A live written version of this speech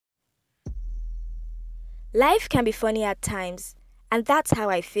Life can be funny at times, and that's how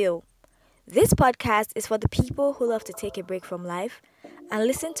I feel. This podcast is for the people who love to take a break from life and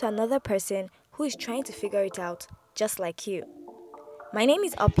listen to another person who is trying to figure it out just like you. My name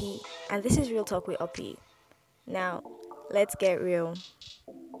is Oppie, and this is Real Talk with Oppie. Now, let's get real.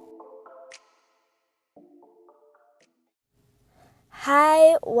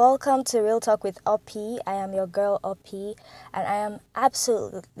 Hi, welcome to Real Talk with Oppie. I am your girl Oppie, and I am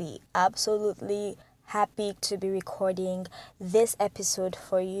absolutely happy to be recording this episode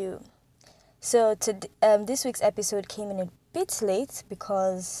for you. So this week's episode came in a bit late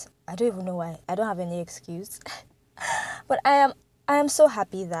because I don't even know why. I don't have any excuse. But I am so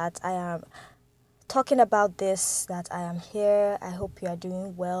happy that I am talking about this, that I am here. I hope you are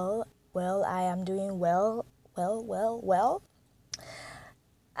doing well. Well, I am doing well. Well.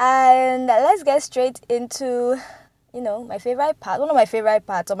 And let's get straight into, my favorite part, one of my favorite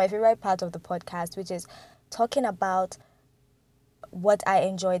parts, or my favorite part of the podcast, which is talking about what I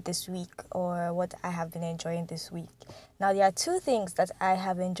enjoyed this week or what I have been enjoying this week. Now, there are two things that I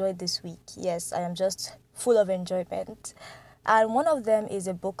have enjoyed this week. Yes, I am just full of enjoyment. And one of them is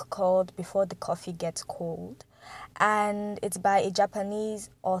a book called Before the Coffee Gets Cold. And it's by a Japanese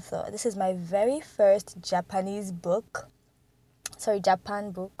author. This is my very first Japan book.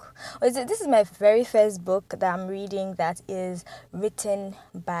 This is my very first book that I'm reading that is written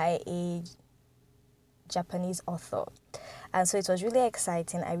by a Japanese author. And so it was really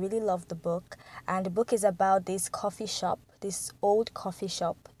exciting. I really loved the book. And the book is about this old coffee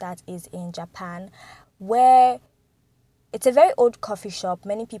shop that is in Japan, where it's a very old coffee shop.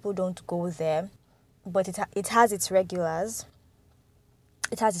 Many people don't go there, but it has its regulars.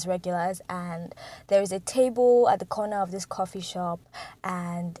 And there is a table at the corner of this coffee shop,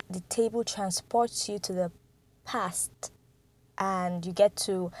 and the table transports you to the past, and you get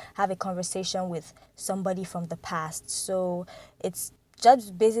to have a conversation with somebody from the past. So it's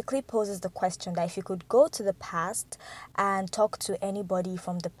just basically poses the question that if you could go to the past and talk to anybody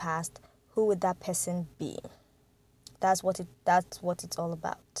from the past, who would that person be? That's what it's all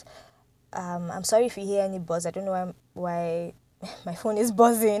about. I'm sorry if you hear any buzz. I don't know why my phone is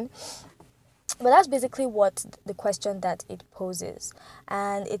buzzing. But that's basically what the question that it poses.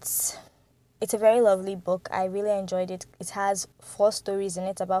 And it's a very lovely book. I really enjoyed it. It has 4 stories in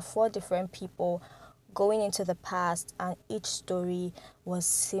it, about 4 different people going into the past, and each story was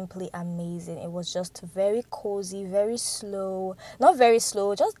simply amazing. It was just very cozy, very slow, not very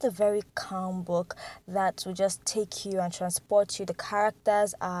slow, just a very calm book that will just take you and transport you. The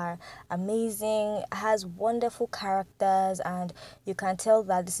characters are amazing, has wonderful characters, and you can tell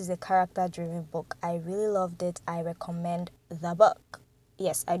that this is a character-driven book. I really loved it. I recommend the book.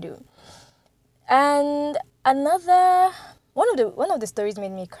 Yes, I do. And another one of the stories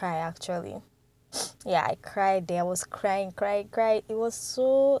made me cry, actually. Yeah, I cried there. I was crying. It was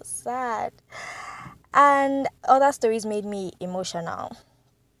so sad. And other stories made me emotional,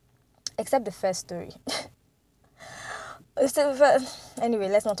 except the first story. Anyway,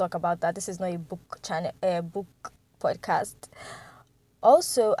 let's not talk about that. This is not a book podcast.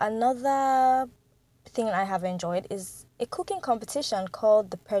 Also, another thing I have enjoyed is a cooking competition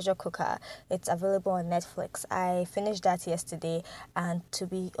called the Pressure Cooker. It's available on Netflix. I finished that yesterday, and to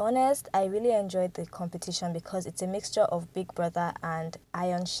be honest, I really enjoyed the competition because it's a mixture of Big Brother and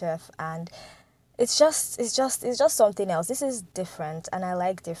Iron Chef, and it's just something else. This is different, and I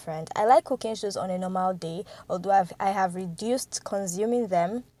like different. I like cooking shows on a normal day, although I have reduced consuming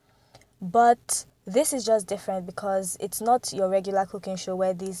them, but this is just different because it's not your regular cooking show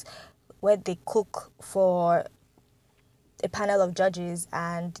where they cook for a panel of judges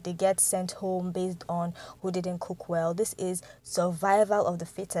and they get sent home based on who didn't cook well. This is survival of the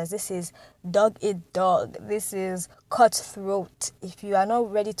fittest. This is dog eat dog. This is cutthroat. If you are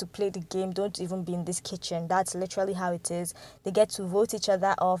not ready to play the game, don't even be in this kitchen. That's literally how it is. They get to vote each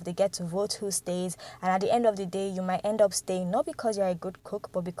other off. They get to vote who stays. And at the end of the day, you might end up staying, not because you're a good cook,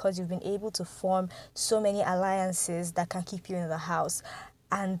 but because you've been able to form so many alliances that can keep you in the house.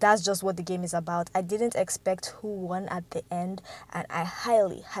 And that's just what the game is about. I didn't expect who won at the end, and I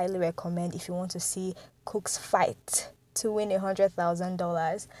highly recommend if you want to see cooks fight to win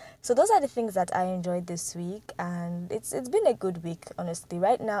 $100,000. So those are the things that I enjoyed this week, and it's been a good week, honestly.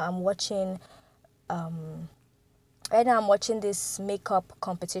 Right now I'm watching this makeup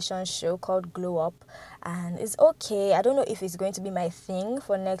competition show called Glow Up, and it's okay. I don't know if it's going to be my thing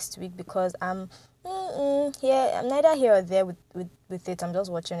for next week because I'm neither here or there with it. I'm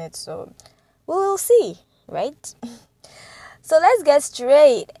just watching it, so we'll see, right? So let's get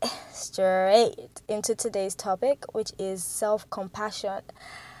straight into today's topic, which is self-compassion.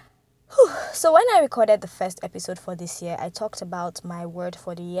 So when I recorded the first episode for this year, I talked about my word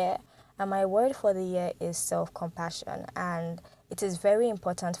for the year. And my word for the year is self-compassion. And it is very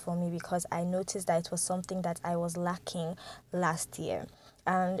important for me because I noticed that it was something that I was lacking last year.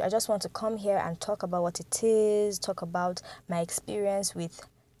 And I just want to come here and talk about what it is, talk about my experience with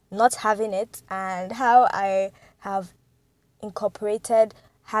not having it and how I have incorporated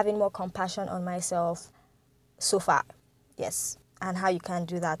having more compassion on myself so far. Yes, and how you can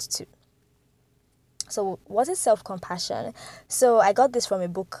do that too. So, what is self compassion? So, I got this from a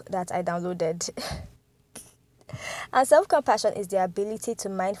book that I downloaded. And self compassion is the ability to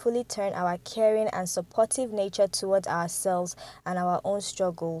mindfully turn our caring and supportive nature towards ourselves and our own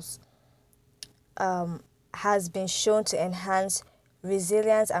struggles. Has been shown to enhance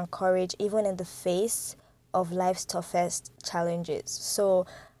resilience and courage even in the face of life's toughest challenges. So,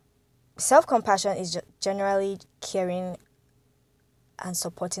 self compassion is generally caring and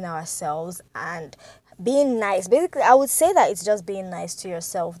supporting ourselves and being nice. Basically, I would say that it's just being nice to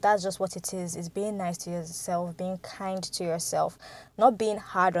yourself. That's just what it is. It's being nice to yourself, being kind to yourself, not being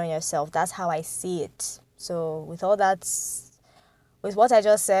hard on yourself. That's how I see it. So, with all that, with what I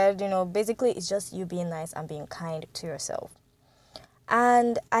just said, basically it's just you being nice and being kind to yourself.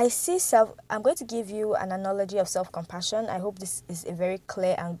 And I'm going to give you an analogy of self-compassion. I hope this is a very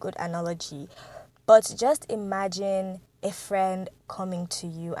clear and good analogy. But just imagine a friend coming to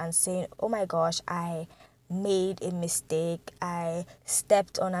you and saying, "Oh my gosh, I made a mistake. I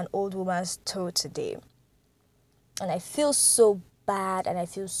stepped on an old woman's toe today. And I feel so bad and I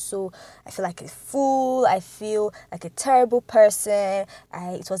feel like a fool. I feel like a terrible person.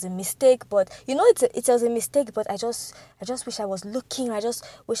 It was a mistake, but it was a mistake, but I just wish I was looking. I just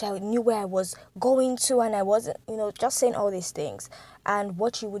wish I knew where I was going to and I wasn't, just saying all these things." And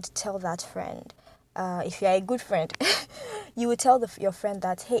what you would tell that friend, if you're a good friend, you would tell your friend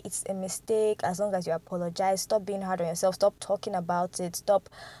that, "Hey, it's a mistake. As long as you apologize, stop being hard on yourself, stop talking about it, stop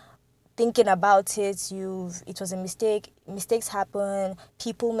thinking about it. It was a mistake. Mistakes happen.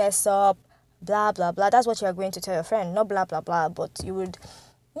 People mess up. Blah blah blah." That's what you are going to tell your friend. Not blah blah blah, but you would,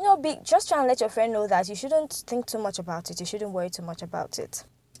 be just trying to let your friend know that you shouldn't think too much about it. You shouldn't worry too much about it.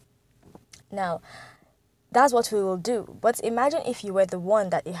 Now, that's what we will do. But imagine if you were the one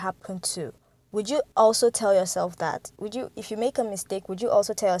that it happened to. Would you also tell yourself that? If you make a mistake, would you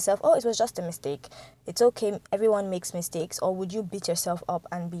also tell yourself, "Oh, it was just a mistake. It's okay. Everyone makes mistakes." Or would you beat yourself up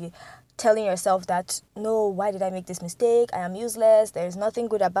and be telling yourself that, "No, why did I make this mistake? I am useless. There is nothing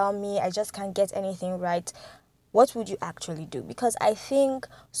good about me. I just can't get anything right." What would you actually do? Because I think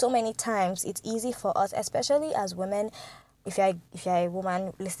so many times it's easy for us, especially as women, if you're a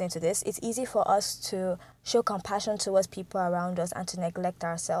woman listening to this, it's easy for us to show compassion towards people around us and to neglect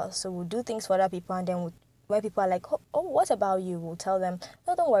ourselves. So we'll do things for other people, and then when people are like, oh, what about you? We'll tell them,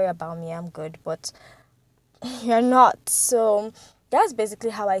 "No, don't worry about me, I'm good." But you're not. So that's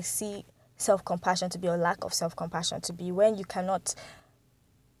basically how I see self-compassion to be, or lack of self-compassion to be, when you cannot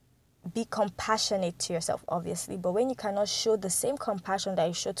be compassionate to yourself, obviously, but when you cannot show the same compassion that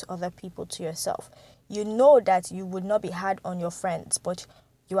you show to other people to yourself. You know that you would not be hard on your friends, but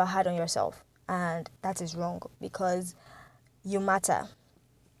you are hard on yourself, and that is wrong because you matter.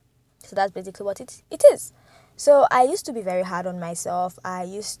 So that's basically what it is. So I used to be very hard on myself. I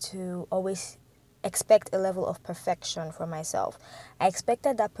used to always expect a level of perfection from myself. I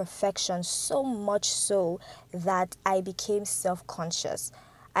expected that perfection so much so that I became self-conscious.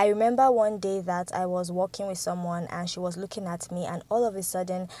 I remember one day that I was walking with someone and she was looking at me, and all of a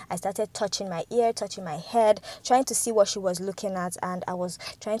sudden I started touching my ear, touching my head, trying to see what she was looking at, and I was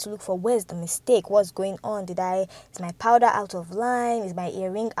trying to look for, where's the mistake? What's going on? Is my powder out of line? Is my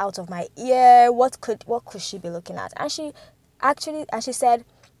earring out of my ear? What could she be looking at? And she said,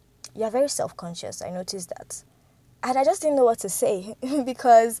 "You're very self-conscious. I noticed that." And I just didn't know what to say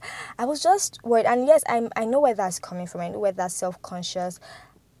because I was just worried. And yes, I know where that's coming from. I know where that self-conscious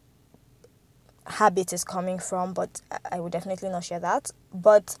habit is coming from, but I would definitely not share that.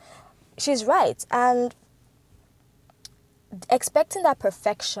 But she's right, and expecting that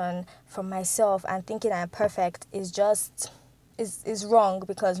perfection from myself and thinking I'm perfect is wrong,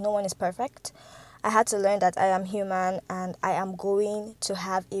 because no one is perfect. I had to learn that I am human and I am going to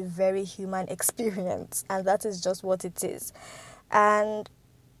have a very human experience, and that is just what it is. And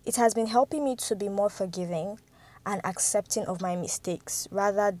it has been helping me to be more forgiving and accepting of my mistakes,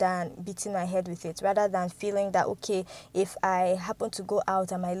 rather than beating my head with it, rather than feeling that, okay, if I happen to go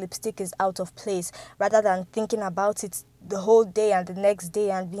out and my lipstick is out of place, rather than thinking about it the whole day and the next day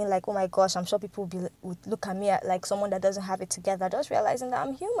and being like, "Oh my gosh, I'm sure people would look at me like someone that doesn't have it together," just realizing that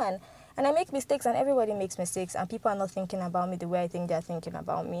I'm human and I make mistakes, and everybody makes mistakes, and people are not thinking about me the way I think they're thinking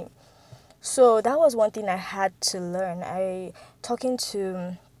about me. So that was one thing I had to learn. Talking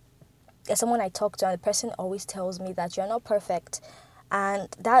to someone I talk to, and the person always tells me that you're not perfect, and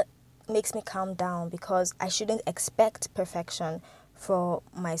that makes me calm down because I shouldn't expect perfection for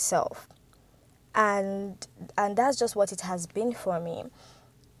myself. And that's just what it has been for me.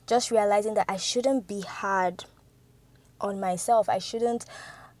 Just realizing that I shouldn't be hard on myself. I shouldn't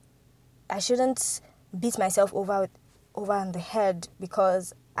beat myself over on the head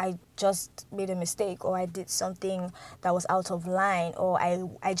because I just made a mistake, or I did something that was out of line, or I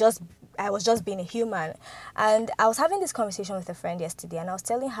was just being a human. And I was having this conversation with a friend yesterday, and I was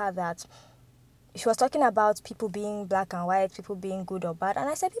telling her that she was talking about people being black and white, people being good or bad. And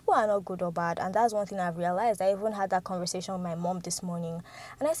I said, people are not good or bad. And that's one thing I've realized. I even had that conversation with my mom this morning.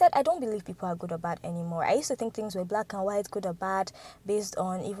 And I said, I don't believe people are good or bad anymore. I used to think things were black and white, good or bad, based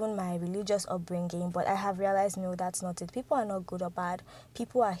on even my religious upbringing. But I have realized, no, that's not it. People are not good or bad.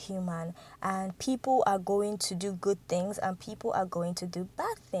 People are human. And people are going to do good things, and people are going to do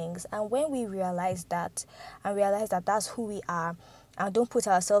bad things. And when we realize that, and realize that that's who we are, and don't put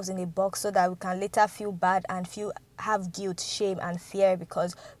ourselves in a box so that we can later feel bad and have guilt, shame, and fear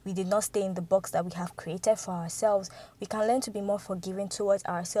because we did not stay in the box that we have created for ourselves, we can learn to be more forgiving towards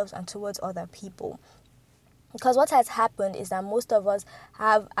ourselves and towards other people. Because what has happened is that most of us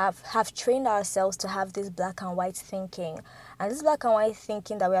have trained ourselves to have this black and white thinking. And this black and white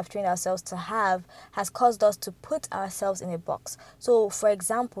thinking that we have trained ourselves to have has caused us to put ourselves in a box. So, for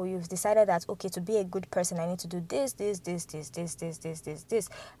example, you've decided that, okay, to be a good person, I need to do this.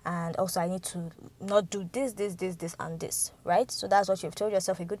 And also I need to not do this, and this, right? So that's what you've told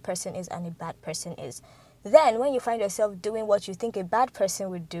yourself a good person is and a bad person is. Then, when you find yourself doing what you think a bad person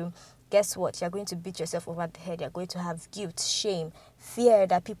would do, guess what? You're going to beat yourself over the head. You're going to have guilt, shame, fear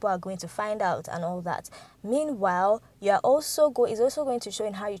that people are going to find out and all that. Meanwhile, it's also going to show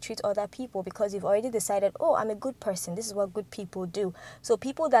in how you treat other people because you've already decided, oh, I'm a good person. This is what good people do. So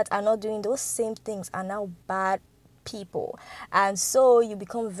people that are not doing those same things are now bad people. And so you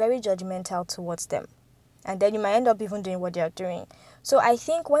become very judgmental towards them. And then you might end up even doing what they're doing. So I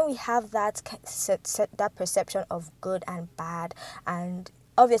think when we have that that perception of good and bad, and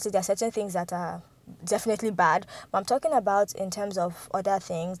obviously there are certain things that are definitely bad, but I'm talking about in terms of other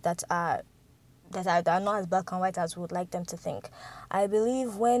things that are not as black and white as we would like them to think. I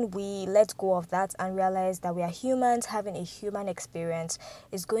believe when we let go of that and realize that we are humans having a human experience,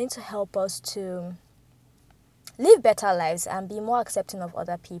 is going to help us to live better lives and be more accepting of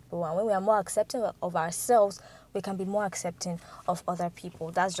other people. And when we are more accepting of ourselves, we can be more accepting of other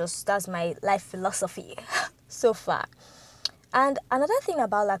people. That's my life philosophy so far. And another thing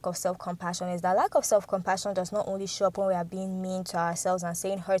about lack of self-compassion is that lack of self-compassion does not only show up when we are being mean to ourselves and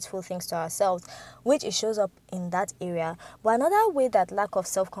saying hurtful things to ourselves, which it shows up in that area. But another way that lack of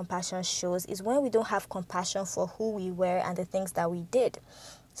self-compassion shows is when we don't have compassion for who we were and the things that we did.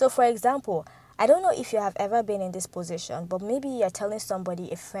 So, for example, I don't know if you have ever been in this position, but maybe you're telling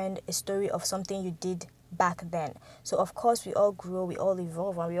somebody, a friend, a story of something you did back then. So of course we all grow, we all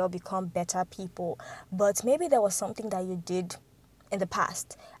evolve, and we all become better people. But maybe there was something that you did in the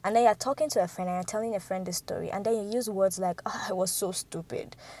past, and then you're talking to a friend and you're telling a friend the story, and then you use words like, oh, I was so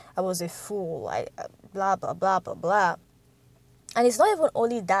stupid, I was a fool, I blah blah blah blah blah. And it's not even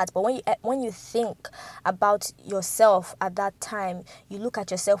only that, but when you think about yourself at that time, you look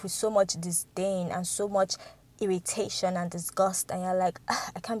at yourself with so much disdain and so much irritation and disgust, and you're like,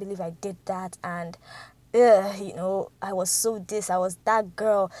 I can't believe I did that, and I was so this, I was that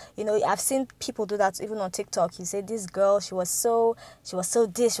girl. I've seen people do that even on TikTok. You say this girl, she was so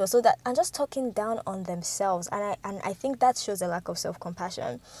this, she was so that, and just talking down on themselves. And I think that shows a lack of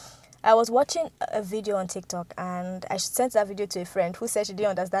self-compassion. I was watching a video on TikTok, and I sent that video to a friend who said she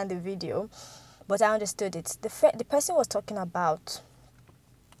didn't understand the video, but I understood it. The person was talking about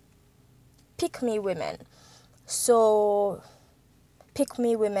pick-me women. So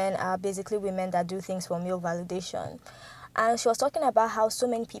pick-me women are basically women that do things for male validation. And she was talking about how so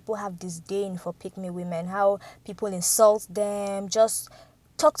many people have disdain for pick-me women, how people insult them, just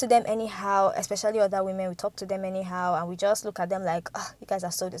talk to them anyhow, especially other women. We talk to them anyhow, and we just look at them like, oh, you guys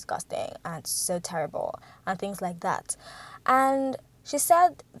are so disgusting and so terrible, and things like that. And she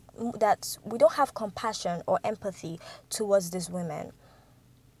said that we don't have compassion or empathy towards these women.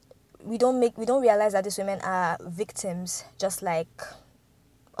 We don't realize that these women are victims, just like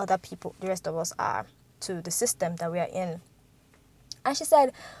other people, the rest of us are, to the system that we are in. And she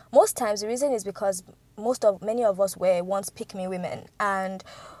said most times the reason is because many of us were once pick-me women, and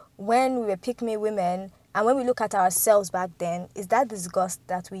when we were pick-me women, And when we look at ourselves back then, is that disgust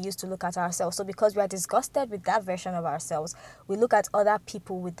that we used to look at ourselves. So because we are disgusted with that version of ourselves, we look at other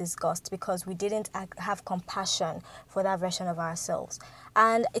people with disgust because we didn't have compassion for that version of ourselves.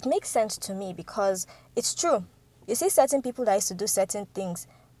 And it makes sense to me because it's true. You see certain people that used to do certain things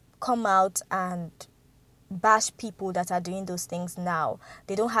come out and bash people that are doing those things now.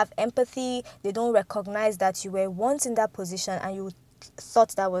 They don't have empathy. They don't recognize that you were once in that position and you thought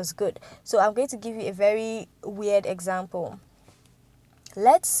that was good. So I'm going to give you a very weird example.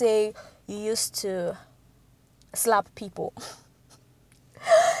 Let's say you used to slap people.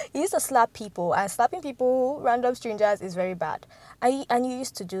 You used to slap people, and slapping people, random strangers, is very bad. And you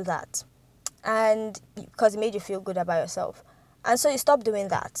used to do that, and because it made you feel good about yourself. And so you stopped doing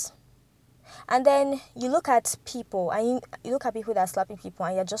that. And then you look at people and you look at people that are slapping people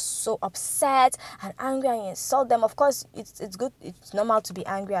and you're just so upset and angry and you insult them. Of course, it's good, it's normal to be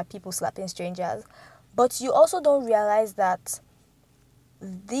angry at people slapping strangers. But you also don't realize that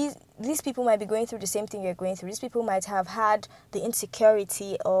these people might be going through the same thing you're going through. These people might have had the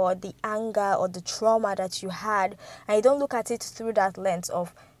insecurity or the anger or the trauma that you had. And you don't look at it through that lens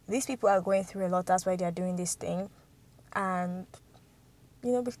of these people are going through a lot, that's why they're doing this thing. And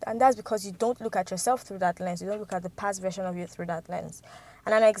and that's because you don't look at yourself through that lens. You don't look at the past version of you through that lens.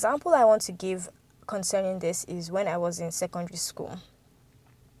 And an example I want to give concerning this is when I was in secondary school.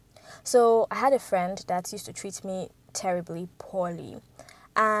 So I had a friend that used to treat me terribly, poorly,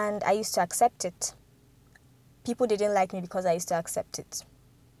 and I used to accept it. People didn't like me because I used to accept it.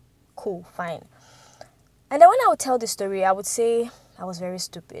 Cool, fine. And then when I would tell the story, I would say I was very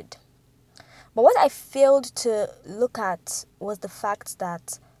stupid. But what I failed to look at was the fact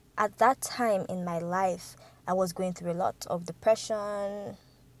that at that time in my life, I was going through a lot of depression,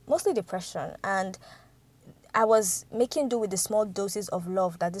 mostly depression, and I was making do with the small doses of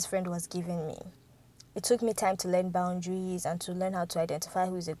love that this friend was giving me. It took me time to learn boundaries and to learn how to identify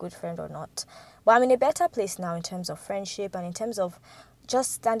who is a good friend or not. But I'm in a better place now in terms of friendship and in terms of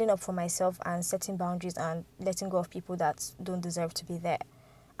just standing up for myself and setting boundaries and letting go of people that don't deserve to be there.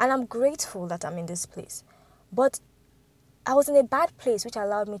 And I'm grateful that I'm in this place. But I was in a bad place, which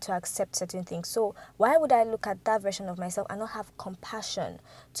allowed me to accept certain things. So why would I look at that version of myself and not have compassion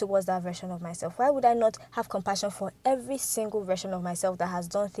towards that version of myself? Why would I not have compassion for every single version of myself that has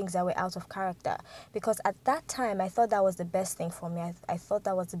done things that were out of character? Because at that time, I thought that was the best thing for me. I thought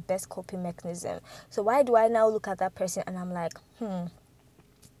that was the best coping mechanism. So why do I now look at that person and I'm like,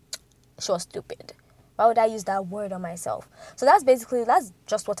 she was stupid? Why would I use that word on myself? So that's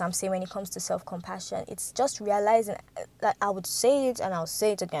just what I'm saying when it comes to self-compassion. It's just realizing that I would say it and I'll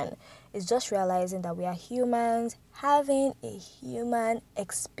say it again. It's just realizing that we are humans having a human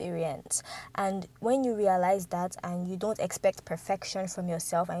experience. And when you realize that and you don't expect perfection from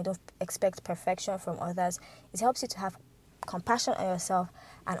yourself and you don't expect perfection from others, it helps you to have compassion on yourself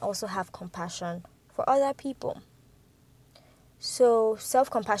and also have compassion for other people. So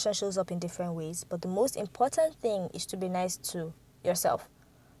self-compassion shows up in different ways, but the most important thing is to be nice to yourself.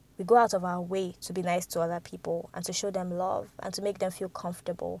 We go out of our way to be nice to other people and to show them love and to make them feel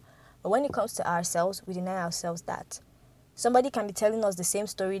comfortable. But when it comes to ourselves, we deny ourselves that. Somebody can be telling us the same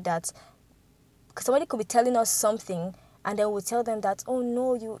story somebody could be telling us something and then we'll tell them that, oh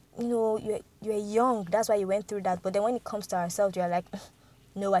no, you're young, that's why you went through that. But then when it comes to ourselves, you're like,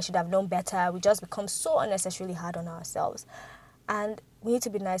 no, I should have known better. We just become so unnecessarily hard on ourselves. And we need to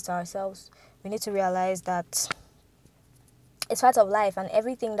be nice to ourselves. We need to realize that it's part of life, and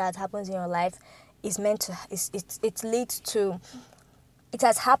everything that happens in your life is meant to, it leads to, it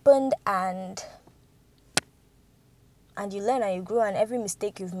has happened, and you learn and you grow, and every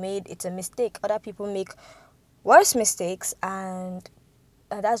mistake you've made, it's a mistake. Other people make worse mistakes, and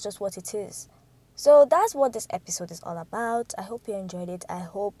that's just what it is. So that's what this episode is all about. I hope you enjoyed it. I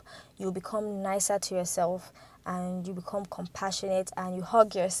hope you become nicer to yourself and you become compassionate and you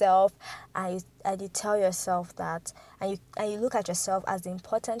hug yourself and you tell yourself that and you look at yourself as the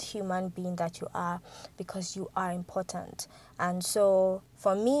important human being that you are, because you are important. And so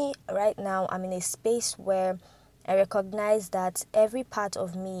for me right now, I'm in a space where I recognize that every part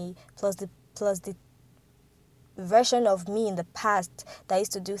of me plus the version of me in the past that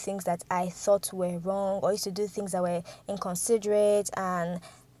used to do things that I thought were wrong or used to do things that were inconsiderate and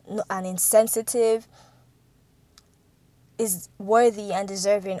insensitive is worthy and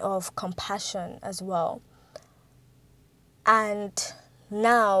deserving of compassion as well. And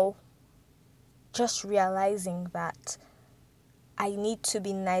now just realizing that I need to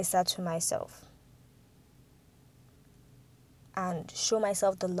be nicer to myself and show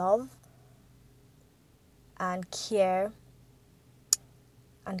myself the love and care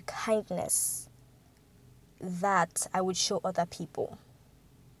and kindness that I would show other people.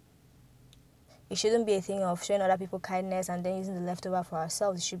 It shouldn't be a thing of showing other people kindness and then using the leftover for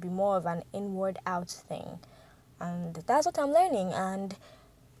ourselves. It should be more of an inward out thing. And that's what I'm learning. And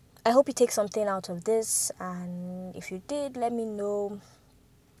I hope you take something out of this. And if you did, let me know.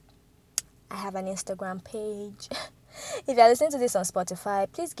 I have an Instagram page. If you're listening to this on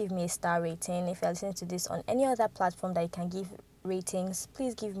Spotify, please give me a star rating. If you're listening to this on any other platform that you can give ratings,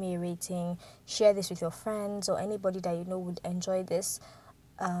 please give me a rating. Share this with your friends or anybody that you know would enjoy this.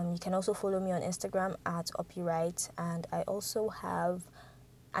 You can also follow me on Instagram at Opurite, and I also have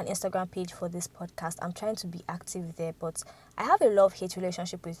an Instagram page for this podcast. I'm trying to be active there, but I have a love-hate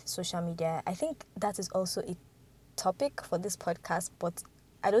relationship with social media. I think that is also a topic for this podcast, but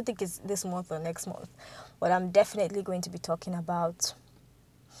I don't think it's this month or next month. But I'm definitely going to be talking about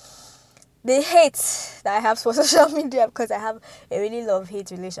the hate that I have for social media, because I have a really love-hate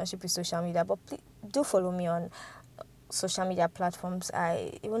relationship with social media. But please do follow me on social media platforms.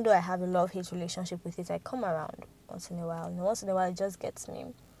 Even though I have a love-hate relationship with it, I come around once in a while, and once in a while it just gets me.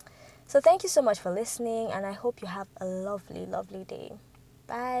 So thank you so much for listening, and I hope you have a lovely, lovely day.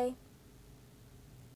 Bye.